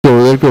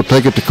they're going to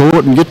take it to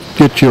court and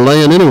get your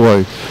land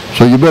anyway.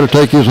 So you better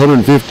take his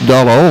 $150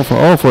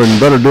 offer and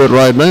better do it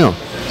right now.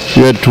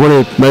 You had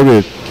 20,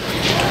 maybe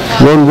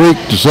 1 week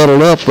to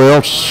settle up, or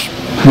else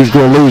he's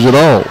going to lose it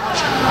all.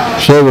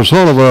 So it was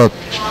sort of a,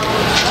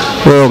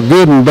 well,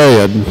 good and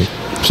bad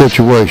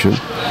situation.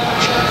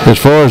 As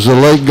far as the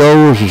lake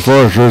goes, as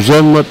far as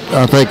resentment,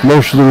 I think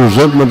most of the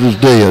resentment is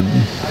dead.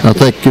 I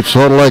think it's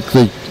sort of like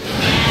the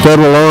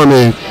Federal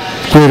Army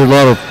created a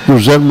lot of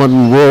resentment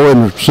and war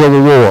in the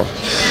Civil War.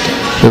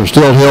 It was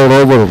still held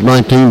over in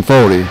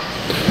 1940.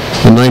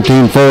 In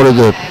 1940,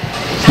 the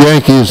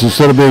Yankees,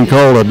 instead of being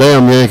called a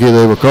damn Yankee,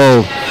 they were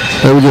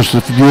just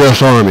the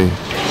U.S. Army.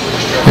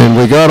 And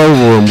we got over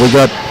them.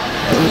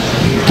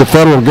 The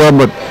federal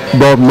government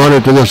brought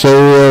money to this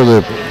area,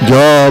 the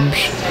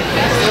jobs.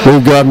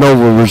 We've gotten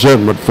over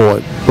resentment for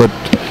it. But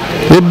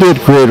it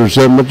did create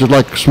resentment, just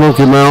like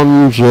Smoky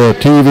Mountains,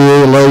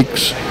 TVA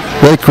lakes.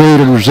 They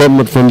created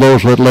resentment from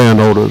those with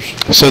landowners.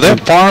 So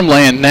that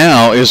farmland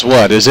now is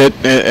what? Is it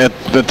at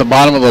the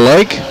bottom of the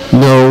lake?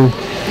 No.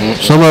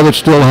 Some of it's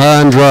still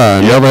high and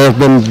dry. Never has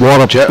been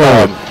water.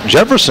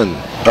 Jefferson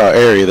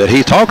area that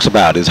he talks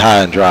about is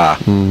high and dry.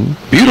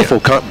 Beautiful,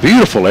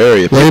 beautiful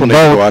area. People need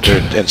to go out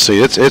there and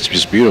see. It's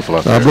just beautiful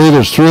out there. I believe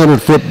it's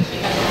 300 foot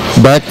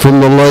back from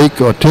the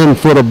lake, or 10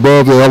 foot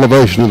above the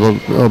elevation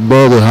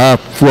above the high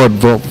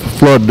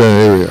flood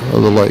area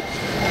of the lake.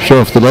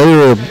 So if the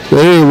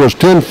area was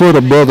 10 foot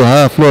above the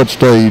high flood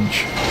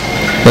stage,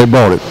 they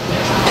bought it.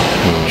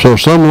 So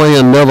some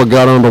land never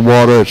got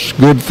underwater. It's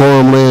good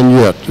farmland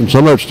yet, and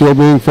some of it's still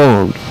being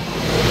farmed.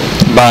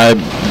 By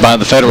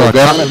the federal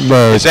government?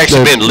 It's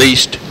actually been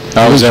leased.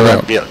 Oh, is that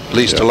right? Yeah,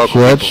 leased to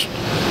local people.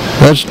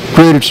 That's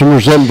created some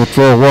resentment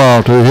for a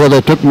while too. Here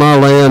they took my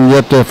land,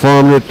 yet they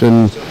farmed it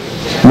and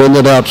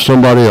rented it out to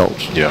somebody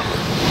else. Yeah.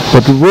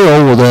 But we're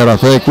over that, I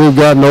think. We've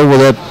gotten over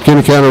that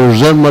any kind of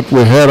resentment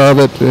we had of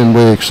it, and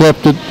we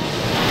accept it.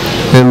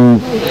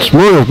 And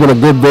Smyrna's been a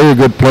very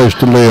good place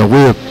to live.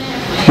 We're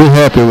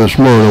happy with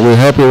Smyrna. We're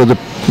happy with the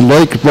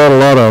lake. It's brought a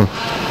lot of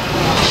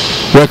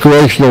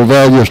recreational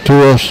values to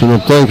us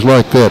and things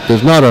like that.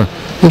 It's not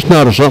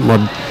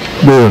something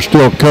we're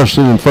still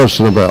cussing and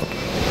fussing about.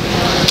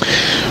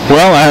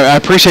 Well, I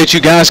appreciate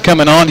you guys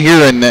coming on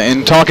here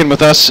and talking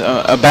with us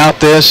about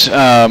this.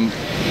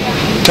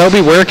 Toby,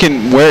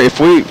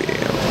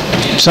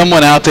 if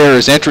someone out there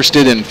is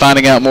interested in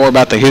finding out more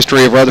about the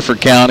history of Rutherford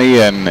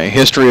County and the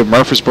history of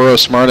Murfreesboro,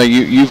 Smyrna,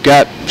 you've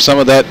got some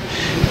of that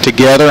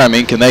together. I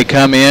mean, can they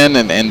come in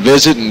and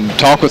visit and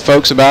talk with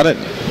folks about it?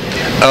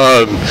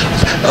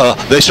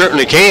 They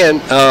certainly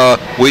can.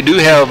 We do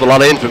have a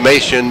lot of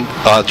information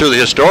through the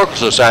Historical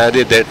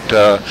Society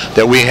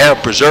that we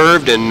have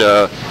preserved, and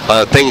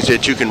things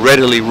that you can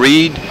readily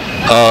read.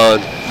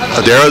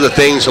 There are other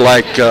things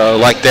like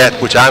that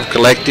which I've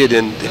collected,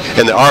 and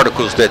the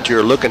articles that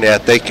you're looking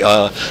at. They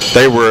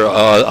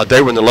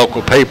were in the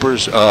local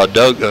papers.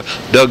 Doug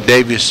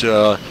Davis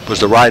was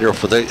the writer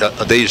for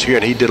these here,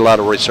 and he did a lot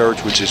of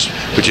research, which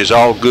is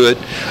all good.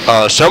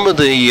 Some of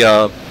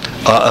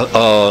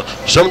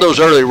those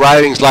early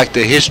writings, like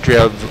the history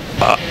of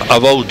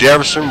Old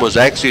Jefferson, was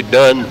actually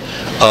done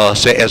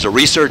as a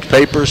research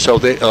paper, so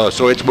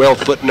it's well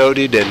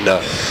footnoted,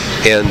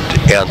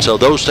 and so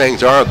those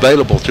things are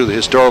available through the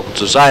Historical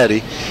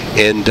Society,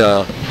 and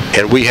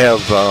we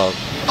have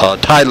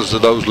titles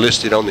of those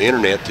listed on the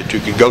internet that you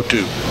can go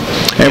to.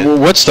 And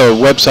what's the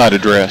website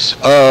address?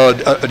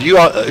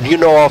 Do you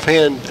know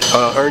offhand,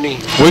 Ernie?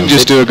 We can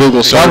just do a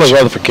Google search. Probably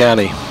Rutherford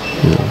County.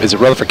 Is it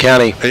Rutherford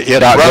County?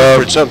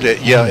 Rutherford something.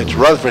 Yeah, it's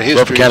Rutherford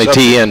History.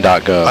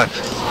 RutherfordCountyTN.gov.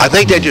 I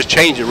think they just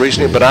changed it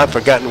recently, but I've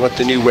forgotten what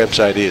the new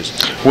website is.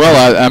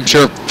 Well, I'm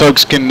sure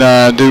folks can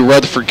do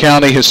Rutherford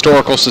County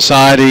Historical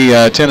Society,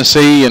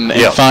 Tennessee, and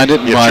find it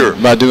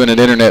by doing an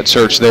internet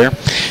search there.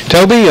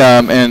 Toby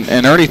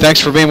and Ernie, thanks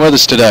for being with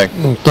us today.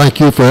 Well, thank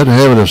you for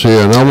having us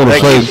here. And I want to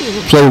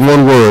say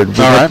one word.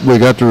 We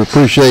got to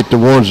appreciate the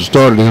ones that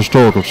started the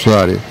Historical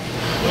Society.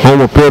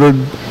 Homer Pittard,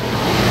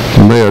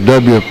 Mayor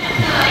W.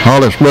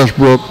 Hollis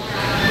Westbrook,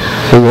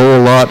 we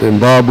owe a lot, and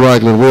Bob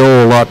Ragland, we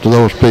owe a lot to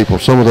those people,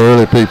 some of the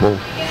early people.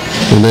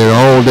 And they're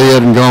all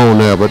dead and gone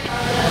now, but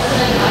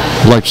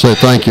I'd like to say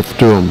thank you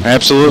to them.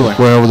 Absolutely.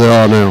 Wherever they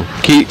are now.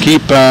 Keep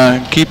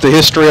the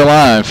history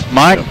alive.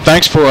 Mike,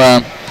 thanks for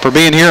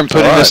being here and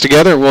putting this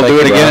together. We'll do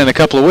it again in a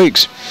couple of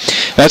weeks.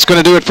 That's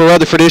going to do it for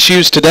Rutherford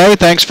Issues today.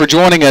 Thanks for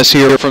joining us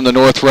here from the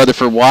North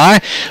Rutherford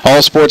Y.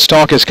 All Sports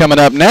Talk is coming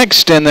up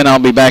next, and then I'll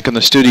be back in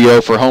the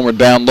studio for Homeward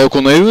Bound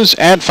Local News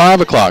at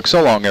 5 o'clock.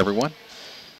 So long, everyone.